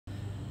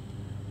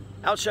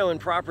Out showing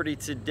property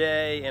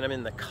today, and I'm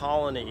in the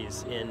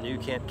Colonies in New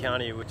Kent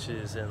County, which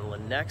is in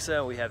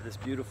Lanexa. We have this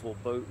beautiful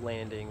boat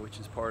landing, which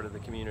is part of the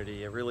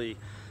community. It really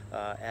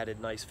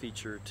added nice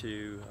feature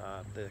to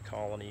the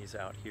Colonies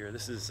out here.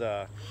 This is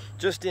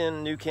just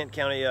in New Kent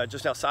County,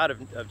 just outside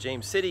of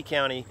James City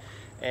County.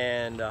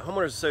 And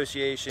Homeowners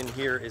Association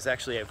here is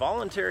actually a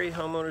voluntary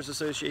homeowners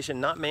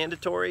association, not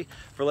mandatory.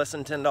 For less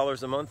than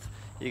 $10 a month,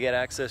 you get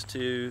access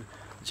to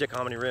the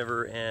Chickahominy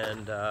River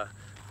and the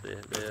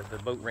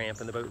boat ramp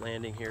and the boat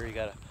landing here. You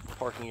got a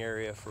parking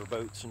area for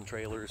boats and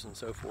trailers and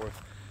so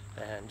forth,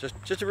 and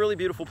just a really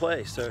beautiful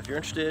place. So if you're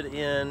interested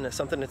in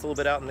something that's a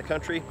little bit out in the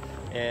country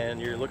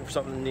and you're looking for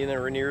something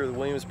near the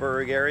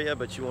Williamsburg area,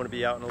 but you want to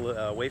be out and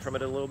away from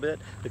it a little bit,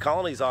 the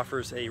Colonies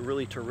offers a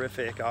really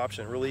terrific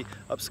option. Really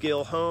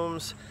upscale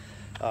homes,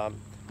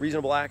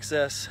 reasonable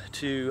access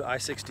to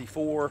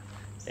I-64,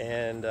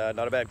 and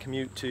not a bad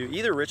commute to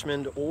either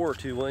Richmond or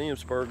to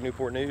Williamsburg,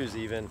 Newport News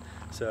even.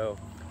 So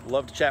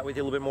love to chat with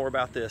you a little bit more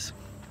about this.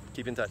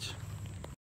 Keep in touch.